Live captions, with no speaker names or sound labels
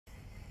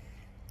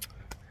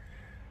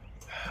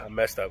I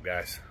messed up,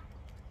 guys.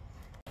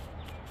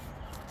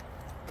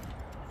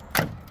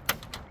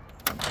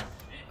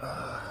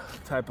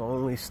 Type of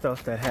only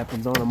stuff that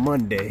happens on a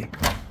Monday.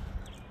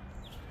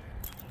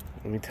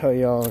 Let me tell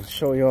y'all and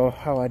show y'all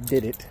how I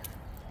did it.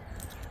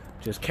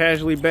 Just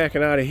casually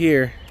backing out of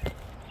here.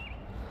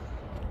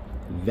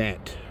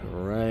 That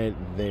right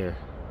there.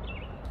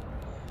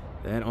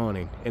 That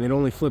awning. And it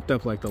only flipped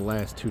up like the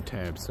last 2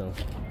 tabs, so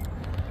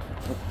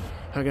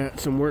I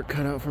got some work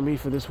cut out for me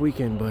for this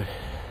weekend, but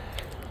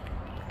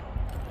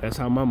that's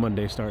how my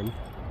Monday's starting.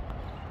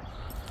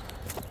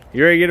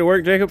 You ready to get to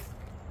work, Jacob?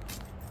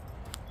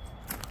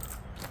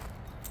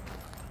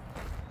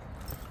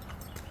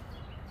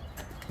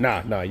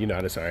 Nah, you know,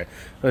 it's all right.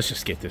 Let's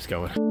just get this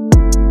going.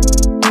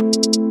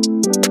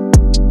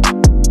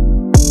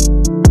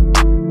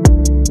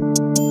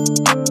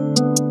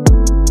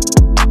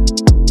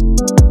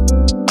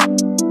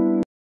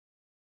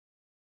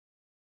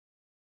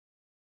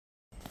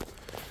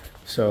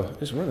 So,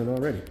 it's running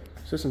already.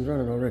 System's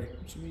running already.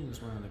 What you mean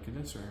it's running? The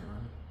condenser ain't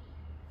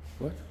running.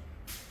 What?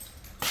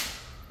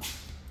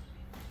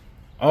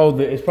 Oh,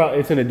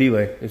 it's in a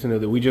delay.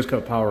 We just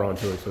cut power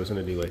onto it, so it's in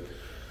a delay.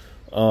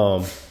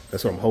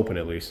 That's what I'm hoping,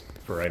 at least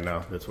for right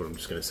now. That's what I'm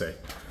just gonna say.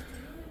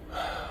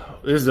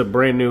 This is a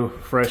brand new,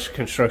 fresh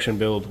construction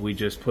build. We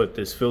just put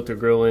this filter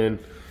grill in.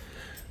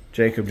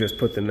 Jacob just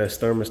put the Nest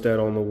thermostat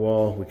on the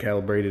wall. We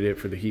calibrated it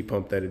for the heat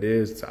pump that it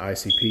is. It's an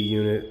ICP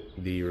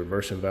unit. The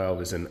reversing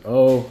valve is an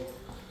O.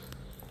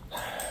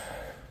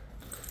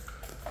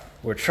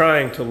 We're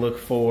trying to look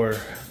for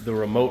the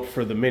remote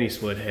for the mini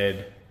split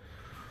head.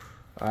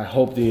 I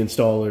hope the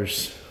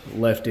installers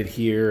left it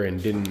here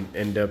and didn't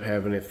end up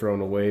having it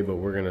thrown away, but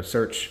we're gonna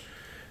search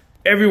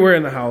everywhere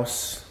in the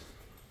house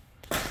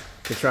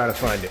to try to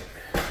find it.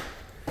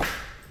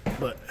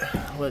 But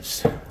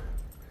let's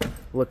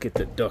look at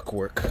the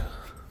ductwork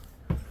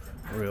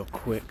real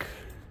quick.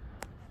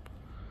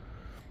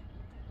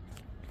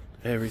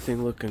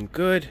 Everything looking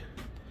good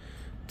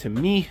to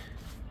me.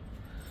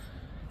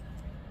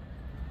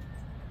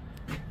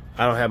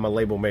 I don't have my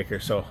label maker,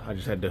 so I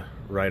just had to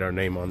write our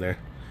name on there.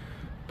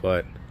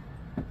 But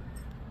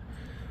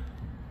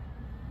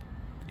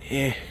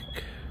yeah,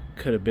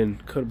 could have been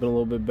a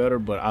little bit better,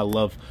 but I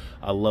love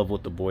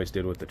what the boys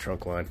did with the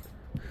trunk line,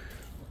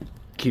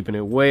 keeping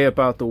it way up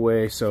out the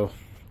way. So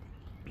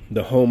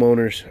the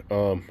homeowners,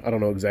 I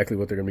don't know exactly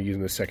what they're gonna be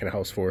using the second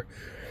house for,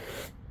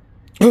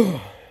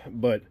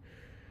 but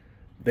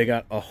they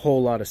got a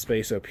whole lot of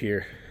space up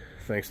here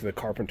thanks to the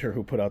carpenter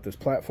who put out this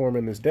platform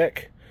and this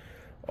deck.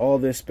 All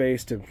this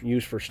space to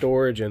use for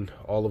storage, and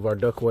all of our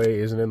ductway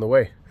isn't in the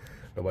way.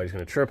 Nobody's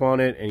gonna trip on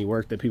it. Any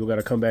work that people got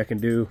to come back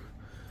and do,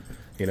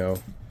 you know,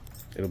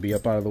 it'll be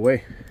up out of the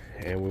way,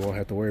 and we won't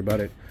have to worry about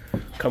it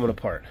coming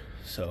apart.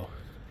 So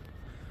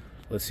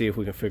let's see if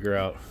we can figure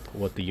out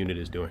what the unit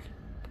is doing.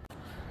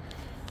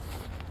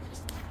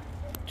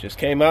 Just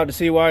came out to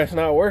see why it's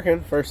not working.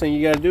 First thing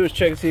you got to do is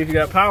check and see if you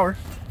got power.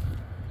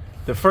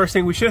 The first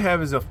thing we should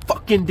have is a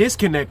fucking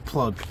disconnect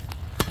plug.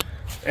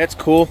 That's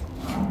cool.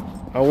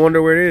 I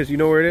wonder where it is. You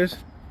know where it is?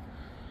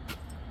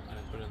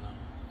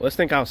 Let's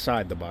think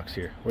outside the box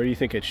here. Where do you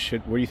think it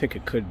should? Where do you think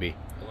it could be?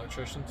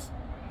 Electricians,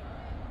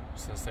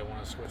 since they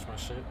want to switch my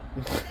shit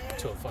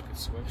to a fucking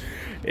switch.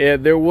 Yeah,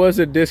 there was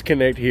a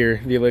disconnect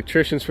here. The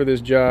electricians for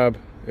this job,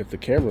 if the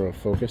camera will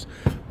focus,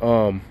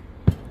 the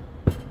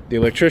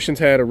electricians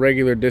had a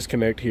regular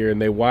disconnect here,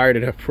 and they wired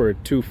it up for a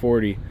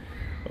 240.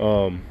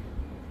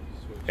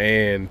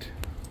 And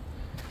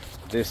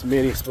this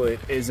mini split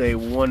is a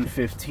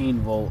 115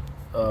 volt,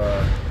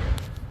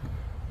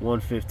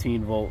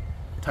 115 volt.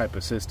 Type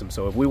of system.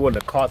 So if we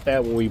wouldn't have caught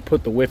that when we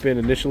put the whip in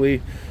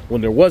initially,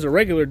 when there was a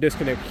regular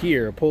disconnect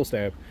here, a pull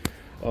stab,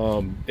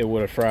 it would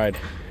have fried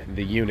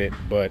the unit.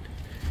 But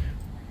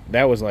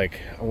that was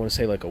like, I want to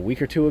say like a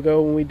week or 2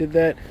 ago when we did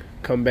that.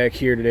 Come back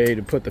here today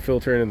to put the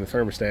filter in and the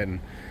thermostat,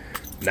 and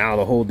now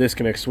the whole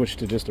disconnect switched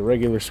to just a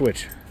regular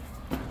switch.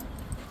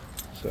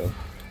 So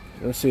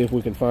let's see if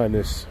we can find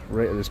this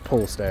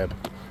pull stab.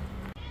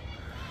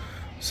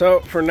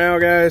 So for now,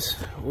 guys,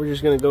 we're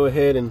just gonna go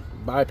ahead and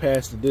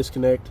bypass the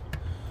disconnect.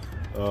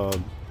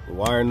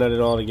 Wire nut it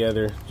all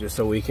together just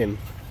so we can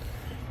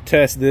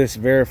test this,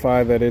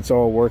 verify that it's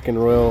all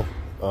working well.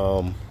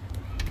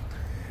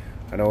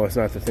 I know it's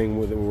not the thing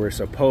that we're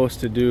supposed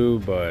to do,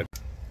 but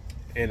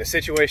in a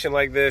situation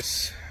like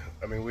this,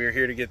 I mean, we're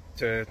here to get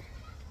to,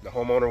 the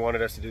homeowner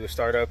wanted us to do the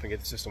startup and get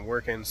the system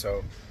working.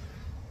 So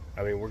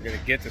I mean, we're gonna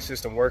get the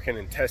system working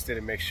and test it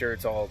and make sure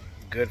it's all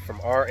good from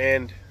our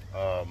end,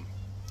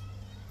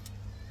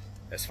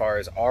 as far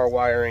as our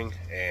wiring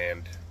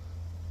and,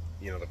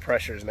 you know, the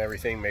pressures and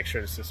everything. Make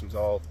sure the system's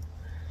all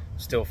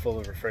still full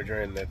of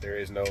refrigerant and that there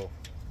is no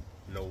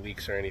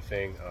leaks or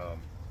anything.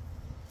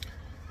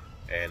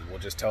 And we'll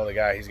just tell the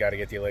guy he's got to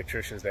get the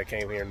electricians that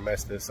came here and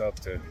messed this up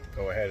to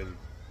go ahead and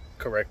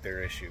correct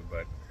their issue.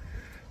 But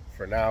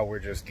for now, we're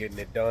just getting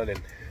it done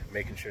and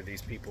making sure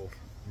these people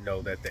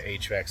know that the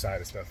HVAC side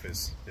of stuff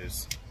is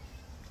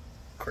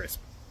crisp.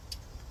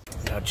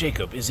 Now,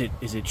 Jacob, is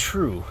it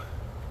true,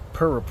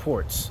 per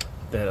reports,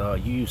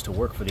 that you used to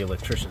work for the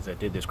electricians that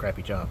did this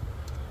crappy job.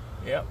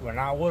 Yep, we're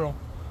not with them.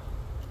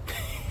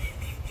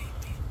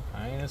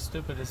 I ain't as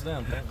stupid as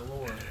them, thank the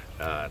Lord.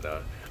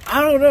 No.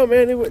 I don't know,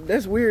 man.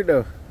 That's weird,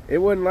 though. It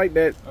wasn't like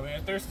that. I mean,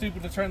 if they're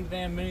stupid to turn the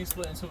damn mini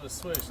split into a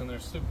switch, then they're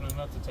stupid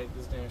enough to take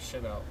this damn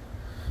shit out.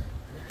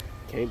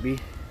 Can't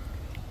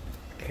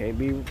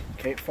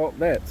fault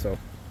that. So,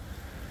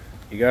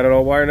 you got it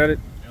all wired at it?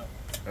 Yep.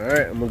 All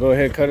right, I'm gonna go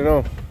ahead and cut it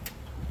on.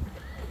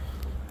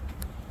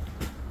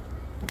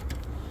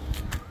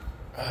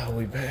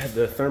 We've had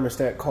the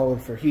thermostat calling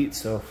for heat,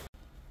 so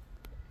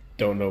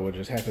don't know what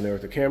just happened there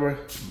with the camera,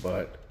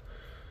 but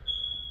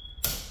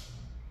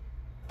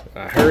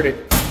I heard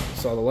it.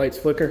 Saw the lights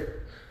flicker.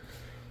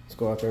 Let's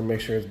go out there and make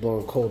sure it's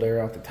blowing cold air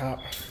out the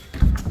top,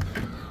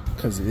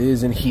 because it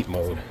is in heat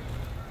mode.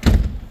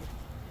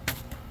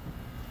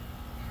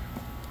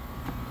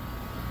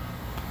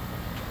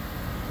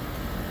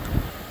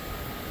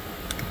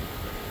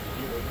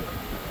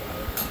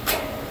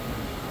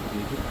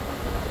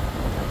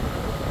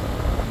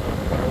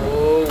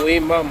 Oh, wee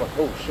mama.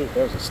 Oh shoot,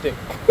 that was a stick.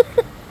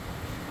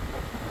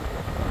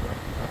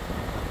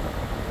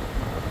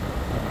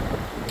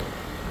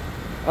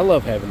 I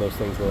love having those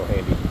things a little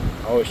handy.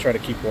 I always try to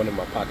keep one in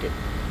my pocket.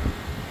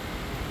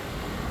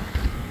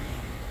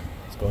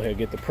 Let's go ahead and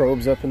get the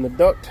probes up in the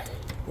duct,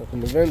 up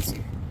in the vents.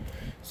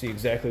 See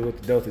exactly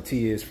what the delta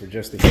T is for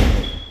just the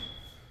heat.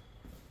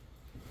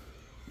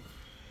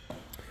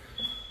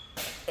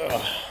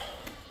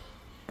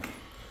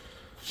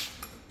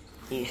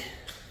 Yeah.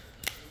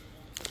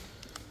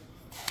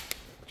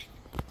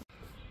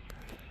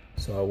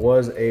 So I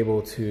was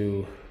able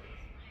to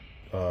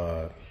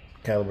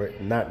calibrate,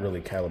 not really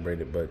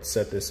calibrate it, but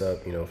set this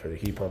up, you know, for the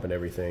heat pump and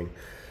everything.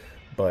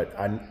 But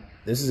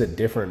this is a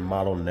different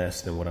model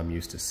nest than what I'm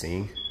used to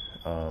seeing.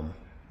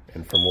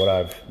 And from what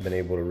I've been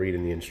able to read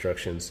in the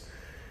instructions,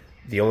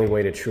 the only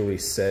way to truly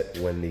set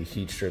when the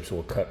heat strips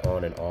will cut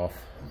on and off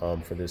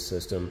for this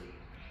system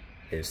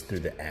is through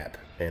the app.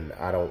 And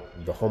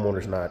the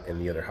homeowner's not in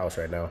the other house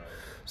right now,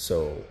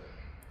 so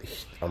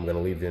I'm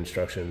gonna leave the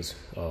instructions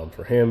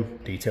for him,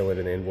 detail it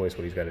in the invoice,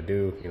 what he's got to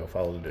do, you know,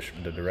 follow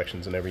the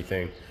directions and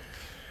everything.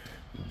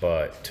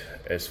 But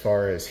as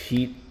far as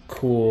heat,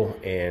 cool,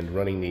 and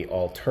running the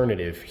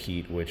alternative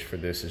heat, which for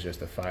this is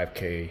just the 5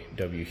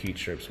 kW heat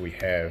strips we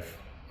have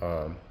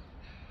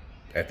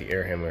at the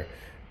air handler,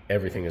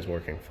 everything is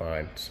working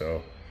fine.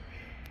 So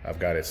I've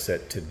got it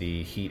set to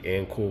the heat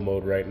and cool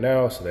mode right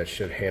now, so that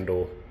should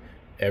handle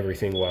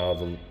everything while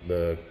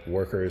the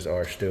workers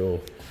are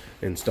still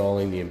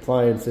installing the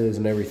appliances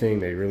and everything.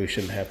 They really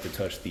shouldn't have to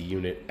touch the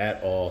unit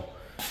at all.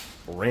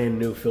 Brand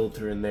new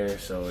filter in there,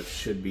 so it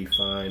should be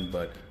fine.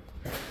 But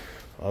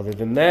other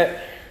than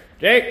that,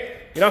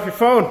 Jake, get off your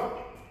phone.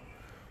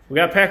 We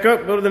gotta pack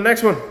up, go to the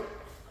next one.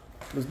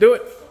 Let's do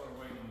it.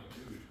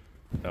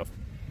 No.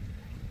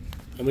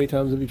 How many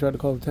times have you tried to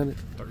call the tenant?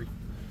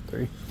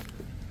 3.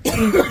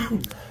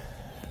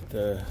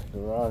 The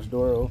garage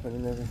door open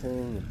and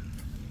everything.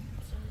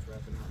 I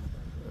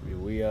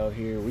mean, we out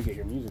here, we can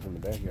hear music from the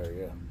backyard,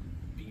 yeah.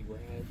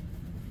 B-Rad.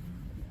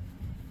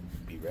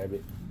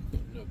 B-Rabbit?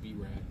 No,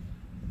 B-Rad.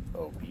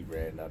 Oh,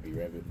 B-Rad, not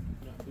B-Rabbit.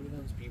 No, who the hell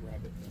is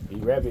B-Rabbit?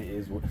 B-Rabbit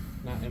is what?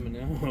 Not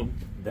Eminem.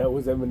 That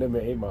was Eminem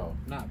at 8 Mile.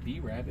 Not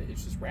B-Rabbit,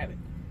 it's just Rabbit.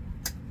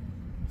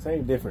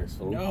 Same difference,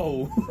 fool.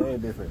 No. Same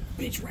difference.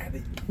 Bitch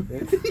Rabbit.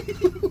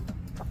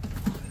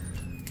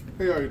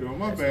 Hey, how you doing?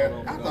 My bad.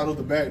 I thought it was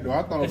the back door.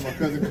 I thought it was my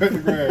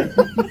cousin Grant.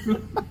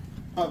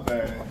 My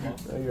bad.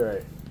 No, you're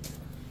right.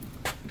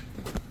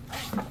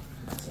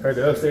 Heard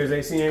the upstairs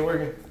AC ain't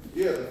working?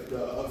 Yeah,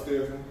 the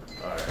upstairs one.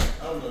 Alright.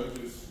 I don't know, it's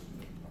just...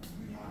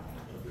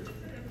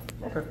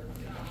 Okay.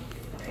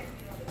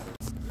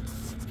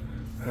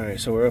 Alright,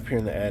 so we're up here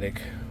in the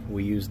attic.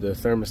 We use the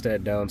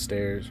thermostat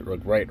downstairs,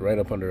 right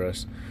up under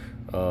us,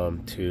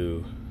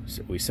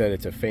 we set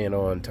it to fan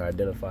on to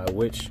identify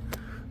which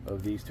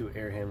of these 2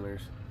 air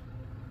handlers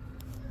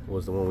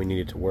was the one we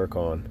needed to work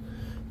on.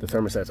 The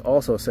thermostat's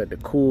also set to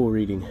cool,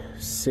 reading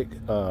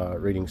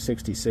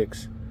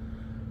 66.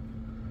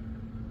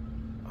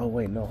 Oh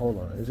wait, no, hold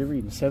on. Is it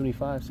reading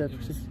 75,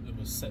 76? It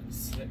was set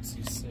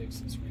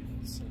 66. It's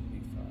reading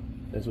 75.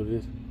 That's what it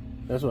is?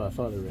 That's what I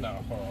thought it read.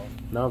 No, hold on.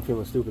 Now I'm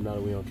feeling stupid now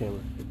that we on camera.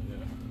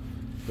 Yeah.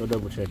 Go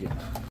double check it.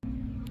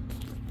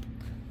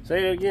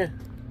 Say it again.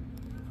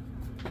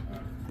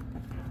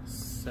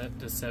 Set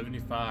to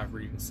 75,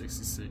 reading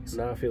 66.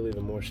 Now I feel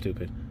even more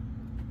stupid.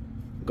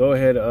 Go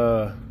ahead,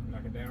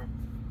 Knock it down.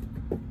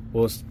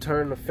 we'll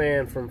turn the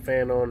fan from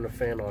fan on to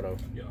fan auto.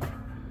 Yeah.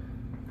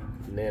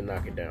 And then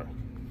knock it down.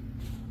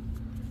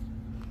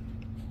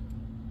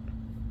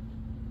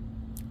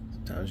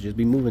 Sometimes you just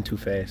be moving too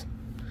fast.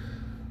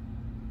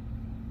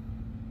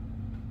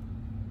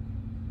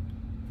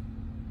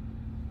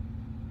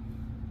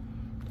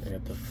 I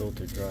got the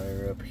filter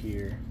dryer up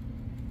here.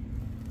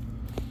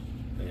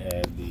 They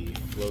have the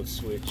float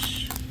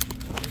switch.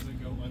 Does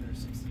it go under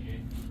 68?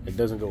 It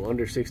doesn't go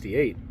under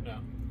 68. No.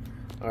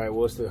 Alright,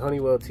 well, it's the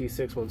Honeywell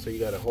T6 one, so you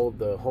gotta hold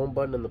the home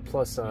button and the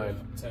plus sign.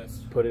 Yeah,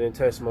 test. Put it in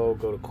test mode,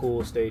 go to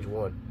cool stage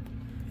 1.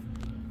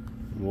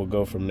 we'll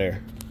go from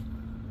there.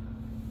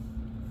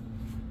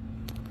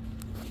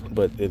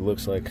 But it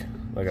looks like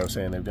I was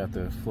saying, they've got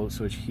the float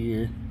switch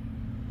here,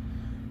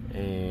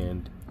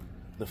 and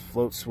the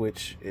float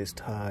switch is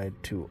tied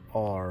to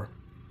R.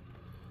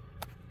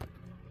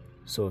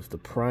 So if the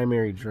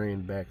primary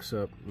drain backs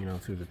up, you know,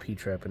 through the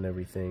P-trap and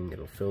everything,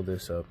 it'll fill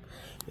this up,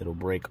 it'll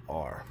break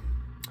R.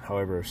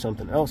 However, if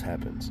something else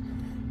happens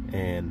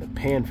and the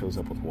pan fills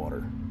up with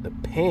water, the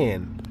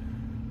pan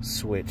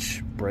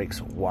switch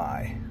breaks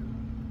Y.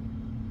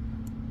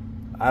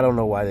 I don't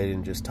know why they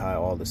didn't just tie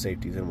all the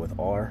safeties in with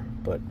R,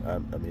 but I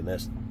mean,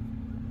 that's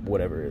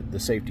whatever. The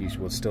safeties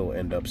will still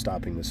end up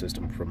stopping the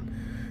system from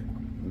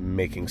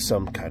making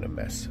some kind of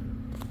mess.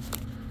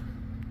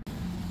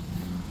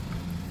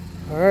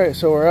 Alright,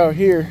 so we're out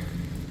here.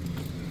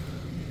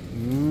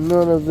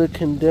 None of the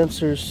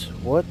condensers.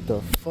 What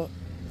the fuck?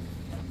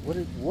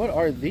 What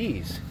are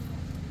these?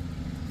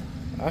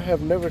 I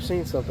have never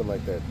seen something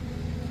like that.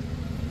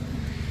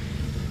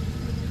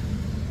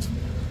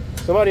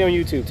 Somebody on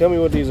YouTube, tell me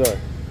what these are.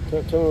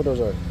 Tell me what those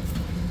are.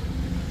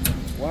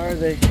 Why are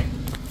they?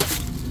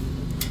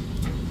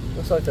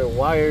 Looks like they're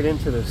wired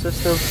into the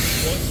system.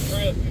 One's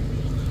tripped.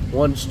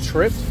 One's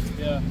tripped?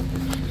 Yeah.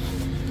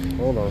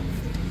 Hold on.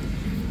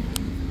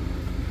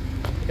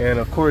 And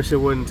of course it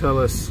wouldn't tell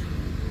us.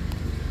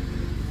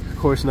 Of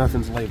course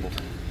nothing's labeled.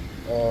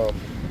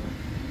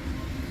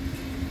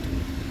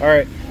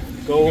 Alright.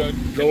 Go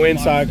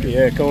inside.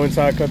 Yeah, go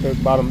inside, cut the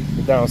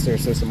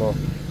downstairs system off.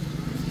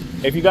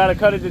 If you gotta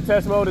cut it to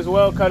test mode as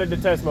well, cut it to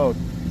test mode.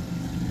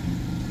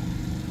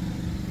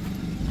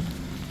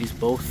 These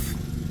both.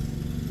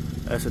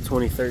 That's a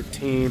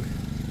 2013.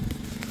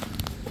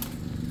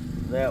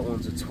 That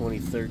one's a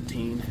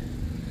 2013.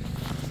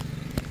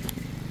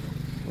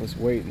 Let's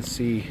wait and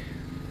see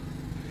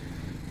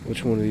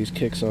which one of these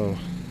kicks on.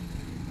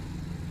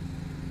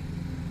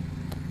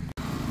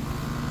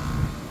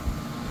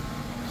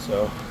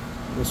 So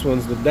this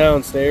one's the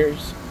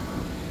downstairs,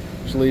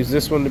 which leaves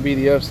this one to be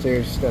the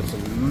upstairs. It's got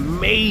some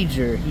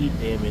major heat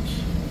damage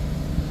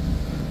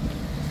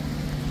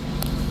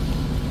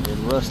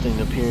and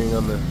rusting appearing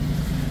on the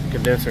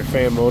condenser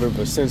fan motor,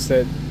 but since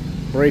that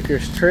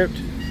breaker's tripped,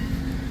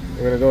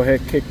 we're gonna go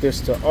ahead and kick this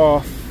to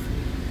off.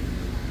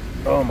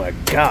 Oh my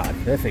god,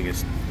 that thing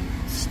is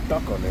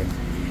stuck on there.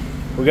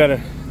 We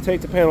gotta take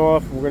the panel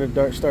off. We're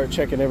gonna start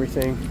checking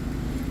everything,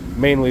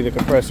 mainly the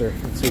compressor,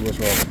 and see what's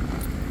wrong.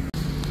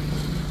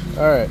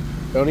 All right,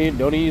 don't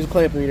use a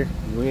clamp meter.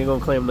 We ain't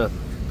gonna clamp nothing.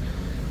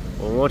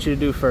 What I want you to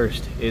do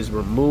first is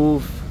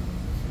remove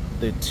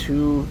the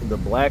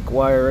black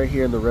wire right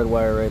here and the red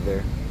wire right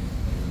there,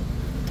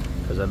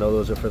 because I know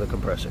those are for the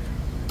compressor.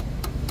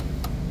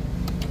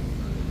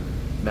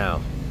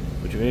 Now,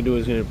 what you're gonna do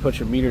is you're gonna put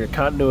your meter to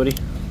continuity.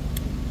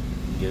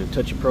 You're gonna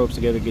touch your probes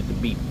together, get the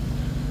beep.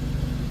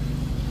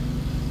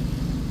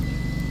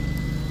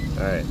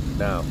 All right,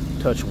 now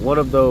touch one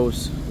of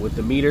those with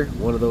the meter,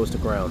 one of those to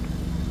ground.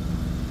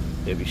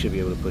 If you should be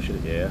able to push it,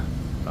 yeah.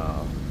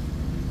 Well,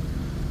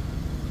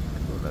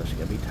 now she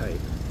gotta be tight.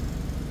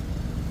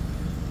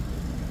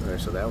 All right,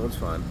 so that one's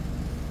fine.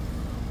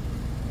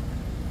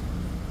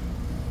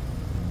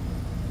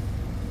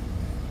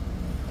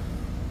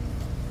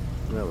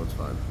 That one's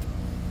fine.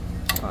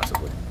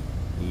 Possibly.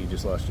 You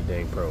just lost your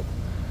dang probe.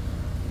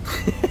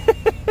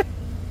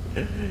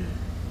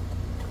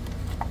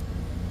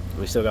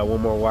 We still got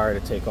one more wire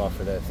to take off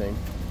for that thing.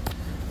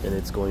 And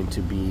it's going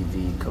to be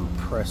the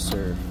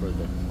compressor for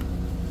the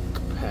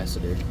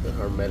capacitor, the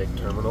hermetic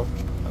terminal.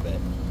 I bet.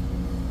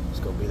 It's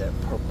going to be that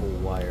purple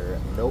wire.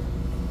 Nope.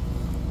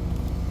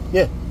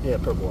 Yeah,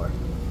 purple wire.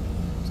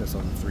 So that's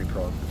on the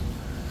 3-prong.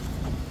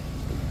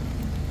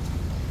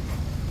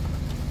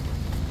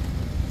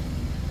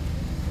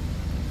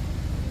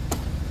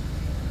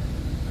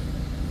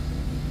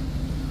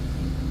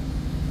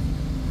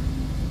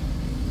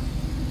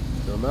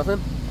 Still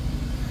nothing?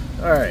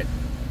 Alright.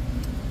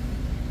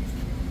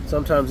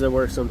 Sometimes it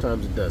works,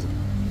 sometimes it doesn't.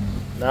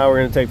 Now we're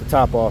going to take the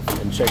top off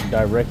and check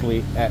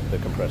directly at the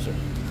compressor.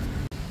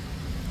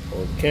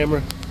 Hold the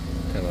camera,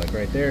 kind of like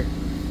right there.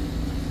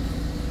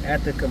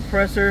 At the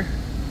compressor,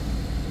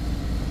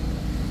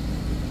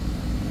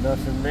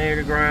 nothing there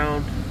to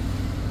ground,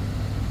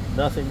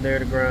 nothing there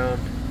to ground,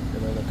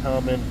 and on the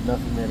common,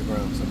 nothing there to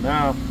ground. So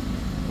now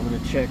I'm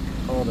going to check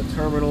all the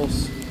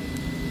terminals.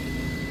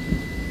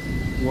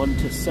 1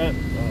 to 7. Oh,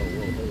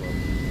 whoa, hold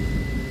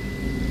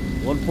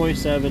on.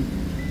 1.7.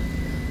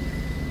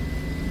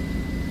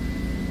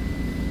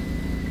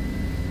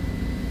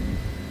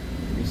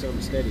 Give me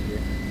something steady here.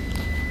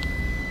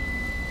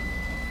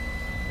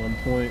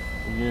 We're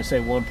gonna say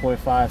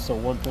 1.5, so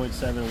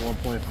 1.7 and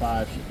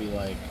 1.5 should be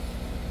like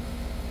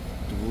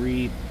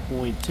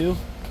 3.2.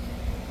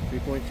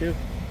 3.2.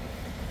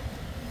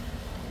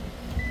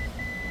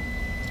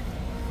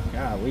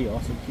 Golly,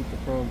 awesome. Keep the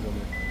chromes on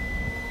there.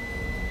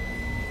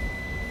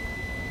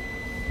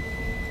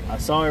 I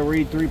saw it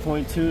read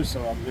 3.2,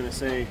 so I'm gonna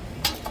say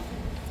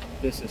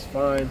this is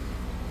fine.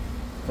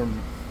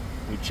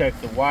 We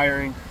checked the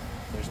wiring.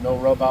 There's no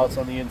rub outs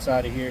on the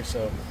inside of here,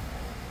 so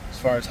as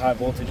far as high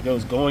voltage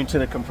goes, going to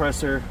the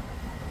compressor,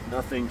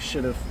 nothing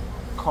should have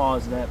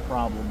caused that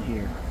problem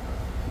here.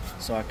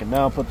 So I can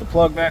now put the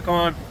plug back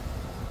on.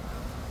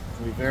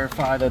 We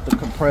verify that the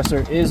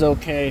compressor is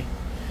okay.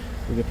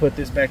 We can put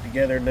this back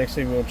together. Next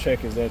thing we'll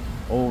check is that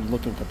old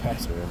looking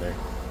capacitor in there.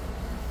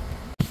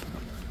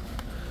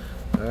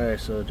 Alright,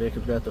 so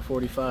Jacob's got the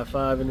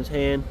 45.5 in his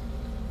hand.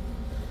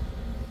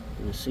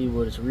 You can see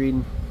what it's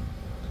reading.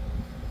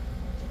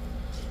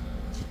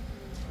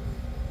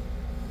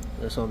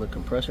 That's on the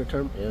compressor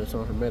term. Yeah, it's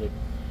on hermetic.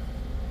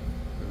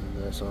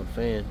 And that's on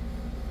fan.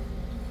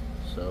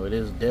 So it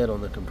is dead on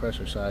the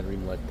compressor side,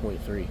 reading like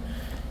 0.3.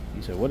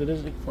 You said what it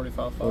is?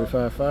 45.5.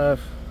 45.5.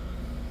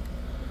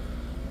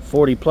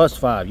 40 plus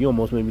 5. You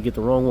almost made me get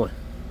the wrong one.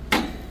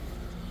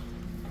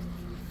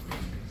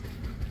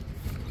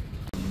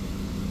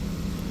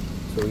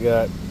 So we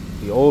got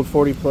the old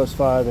 40 plus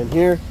 5 in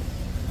here.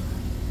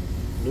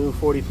 New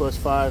 40 plus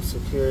 5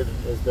 secured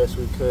as best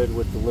we could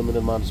with the limited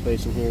amount of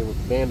space in here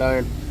with the band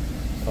iron.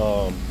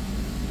 You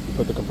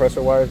put the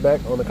compressor wires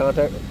back on the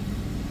contactor.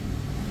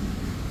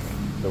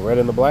 The red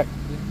and the black.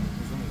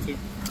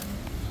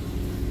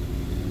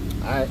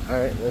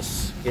 Alright,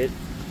 let's get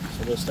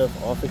some of this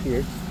stuff off of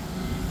here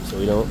so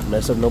we don't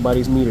mess up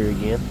nobody's meter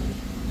again.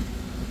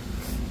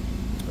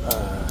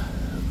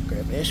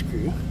 Grab that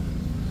screw.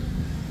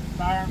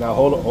 Now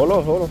hold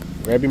on.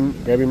 Grab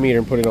your meter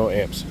and put it on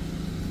amps.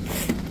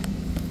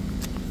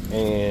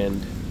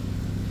 And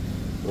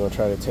we're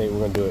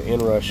gonna do an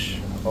inrush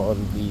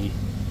on the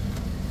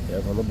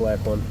black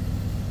one.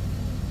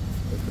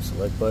 Hit the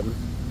select button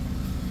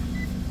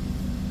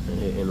and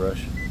hit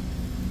inrush.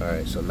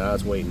 Alright, so now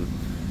it's waiting.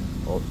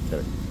 Oh,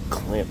 gotta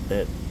clamp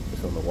that.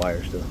 It's on the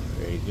wire still.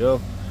 There you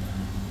go.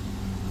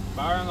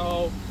 Fire in the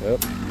hole. Yep.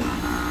 75.47.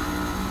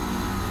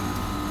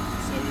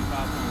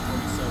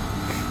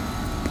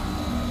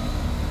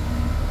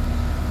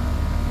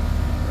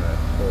 Alright,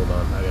 hold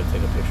on. I gotta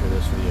take a picture of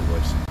this for the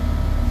invoice.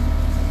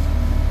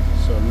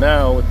 So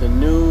now with the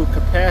new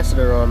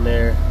capacitor on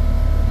there,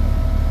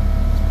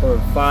 it's pulling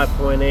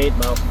 5.8,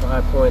 about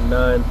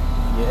 5.9.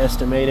 You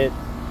estimate it.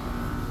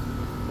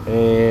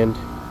 And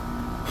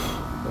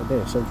oh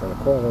damn, something trying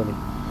to call on me.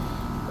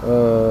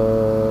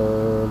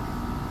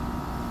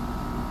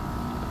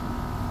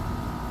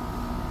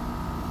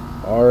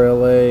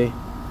 RLA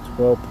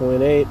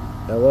 12.8,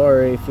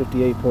 LRA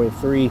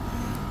 58.3,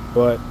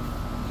 but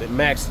the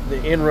max, the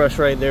inrush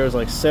right there is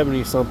like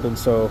 70 something.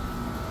 So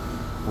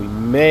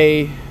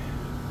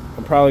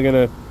I'm probably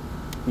gonna,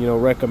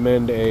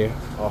 recommend a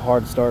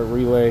hard start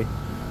relay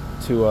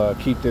to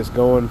keep this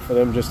going for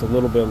them just a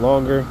little bit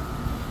longer.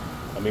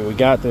 I mean, we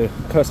got the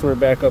customer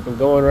back up and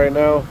going right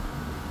now.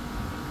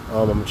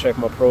 I'm gonna check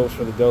my probes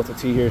for the Delta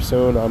T here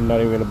soon. I'm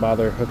not even gonna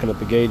bother hooking up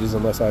the gauges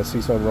unless I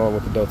see something wrong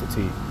with the Delta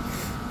T.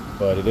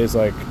 But it is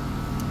like,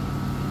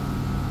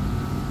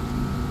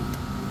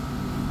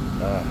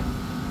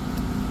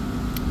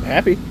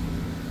 happy.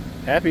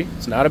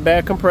 It's not a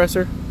bad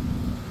compressor.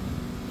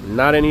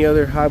 Not any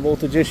other high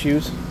voltage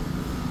issues.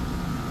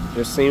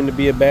 Just seemed to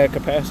be a bad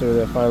capacitor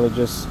that finally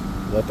just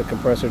let the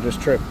compressor just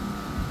trip.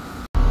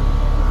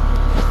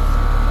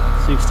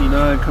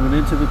 69 coming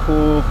into the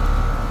cool,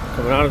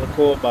 coming out of the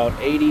cool about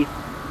 80,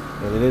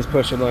 and it is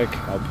pushing, like,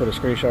 I'll put a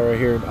screenshot right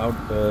here, out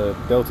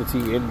Delta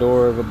T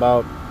indoor of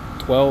about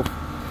 12,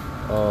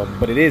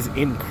 but it is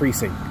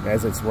increasing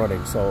as it's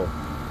running. So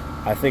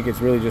I think it's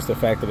really just the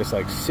fact that it's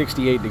like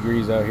 68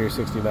 degrees out here,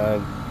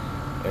 69,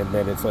 and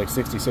then it's like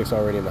 66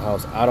 already in the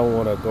house. I don't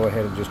want to go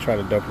ahead and just try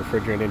to dump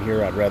refrigerant in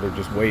here. I'd rather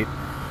just wait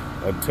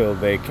until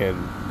they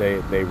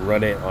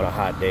run it on a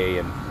hot day,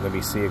 and let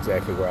me see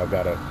exactly where I've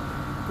got to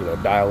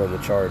dial in the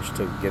charge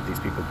to get these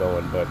people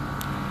going. But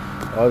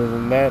other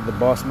than that, the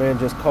boss man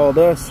just called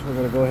us. We're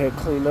gonna go ahead and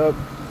clean up,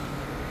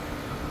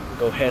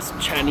 go have some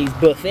Chinese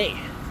buffet.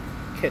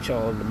 Catch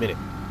y'all in a minute.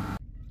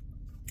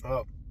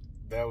 Oh,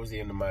 that was the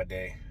end of my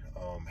day.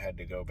 Had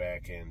to go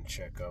back and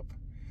check up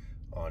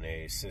on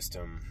a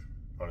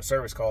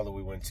service call that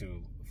we went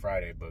to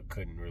Friday, but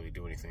couldn't really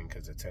do anything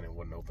because the tenant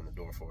wouldn't open the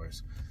door for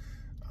us.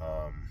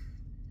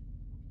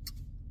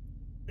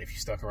 If you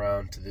stuck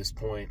around to this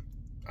point,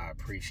 I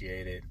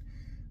appreciate it.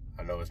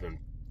 I know it's been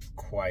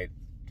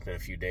a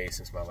few days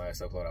since my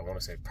last upload. I want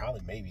to say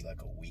probably maybe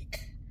like a week.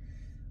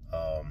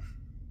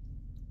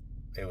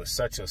 It was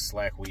such a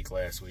slack week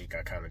last week.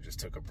 I kind of just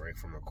took a break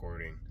from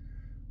recording.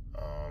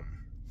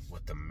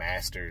 With the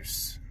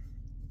Masters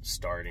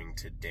starting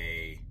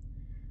today,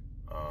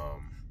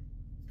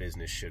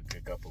 business should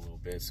pick up a little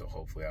bit, so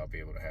hopefully I'll be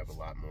able to have a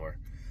lot more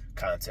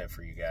content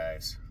for you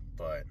guys.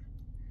 But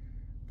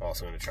I'm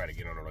also going to try to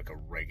get on a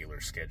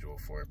regular schedule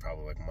for it,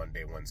 probably like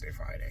Monday, Wednesday,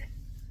 Friday.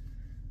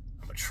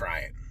 I'm going to try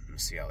it and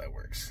see how that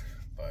works.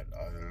 But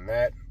other than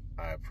that,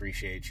 I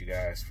appreciate you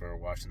guys for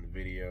watching the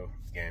video.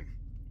 Again,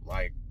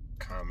 like,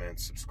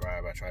 comment,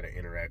 subscribe. I try to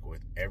interact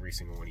with every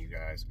single one of you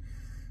guys.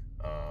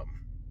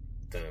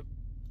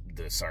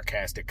 The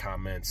sarcastic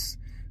comments,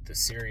 the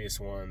serious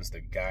ones,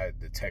 the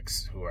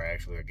texts who are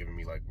actually giving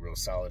me like real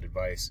solid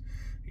advice.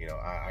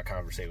 I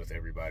conversate with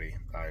everybody.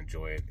 I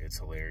enjoy it. It's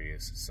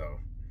hilarious. So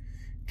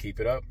Keep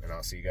it up, and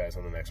I'll see you guys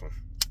on the next one.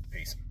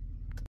 Peace.